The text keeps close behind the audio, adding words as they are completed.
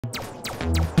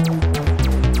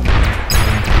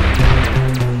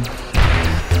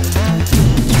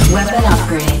Weapon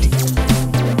upgrade.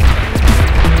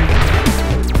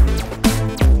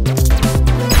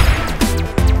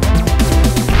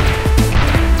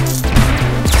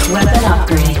 Weapon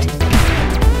upgrade.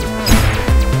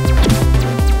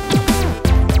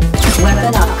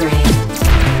 Weapon upgrade.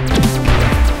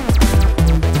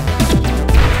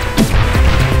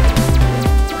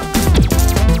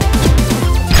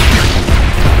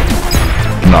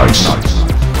 Nice.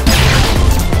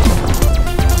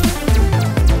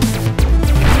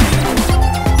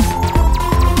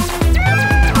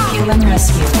 Human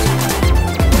rescue.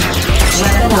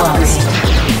 Weapon upgrade.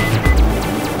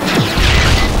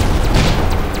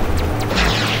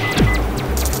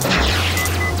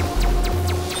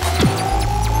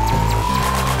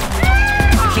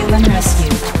 Human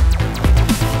rescue.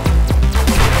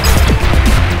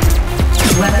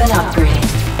 Weapon upgrade.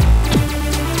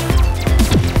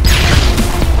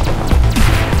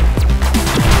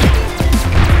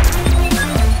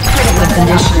 Weapon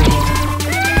upgrade.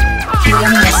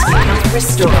 Human rescue. Health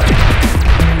restored.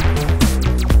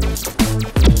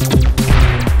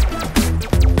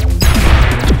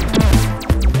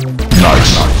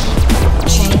 Nice.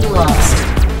 Chain lost.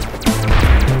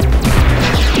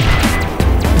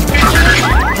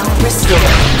 Health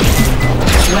restored.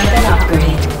 Weapon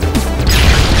upgrade.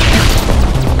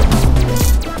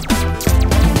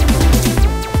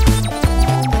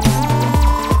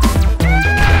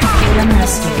 Human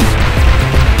rescue.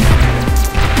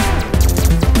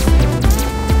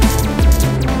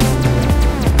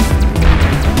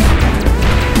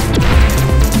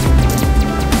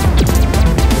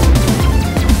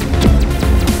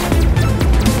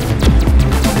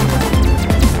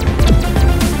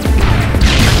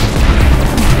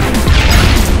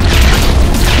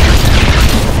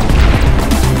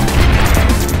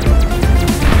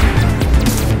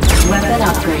 Weapon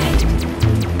upgrade.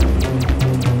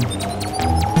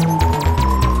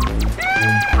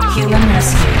 Human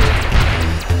rescue.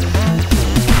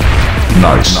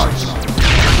 Nice.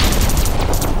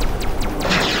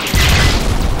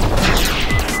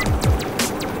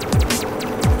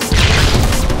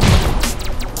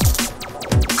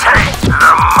 Take the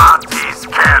Monty's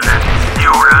cannons,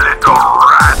 you little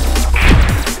rat!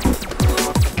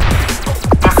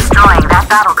 Destroying that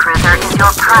battlecruiser is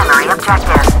your primary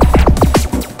objective.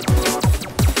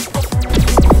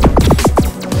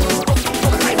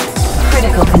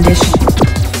 Critical condition.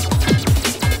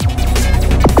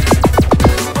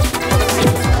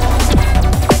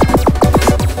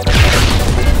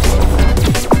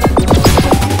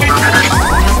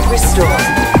 Health restored.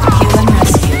 Human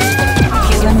rescued.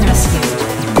 Human rescued.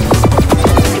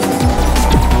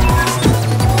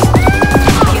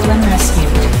 Human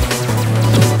rescued.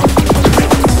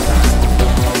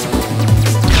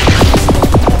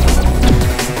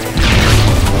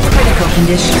 Critical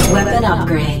condition. Weapon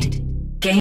upgrade.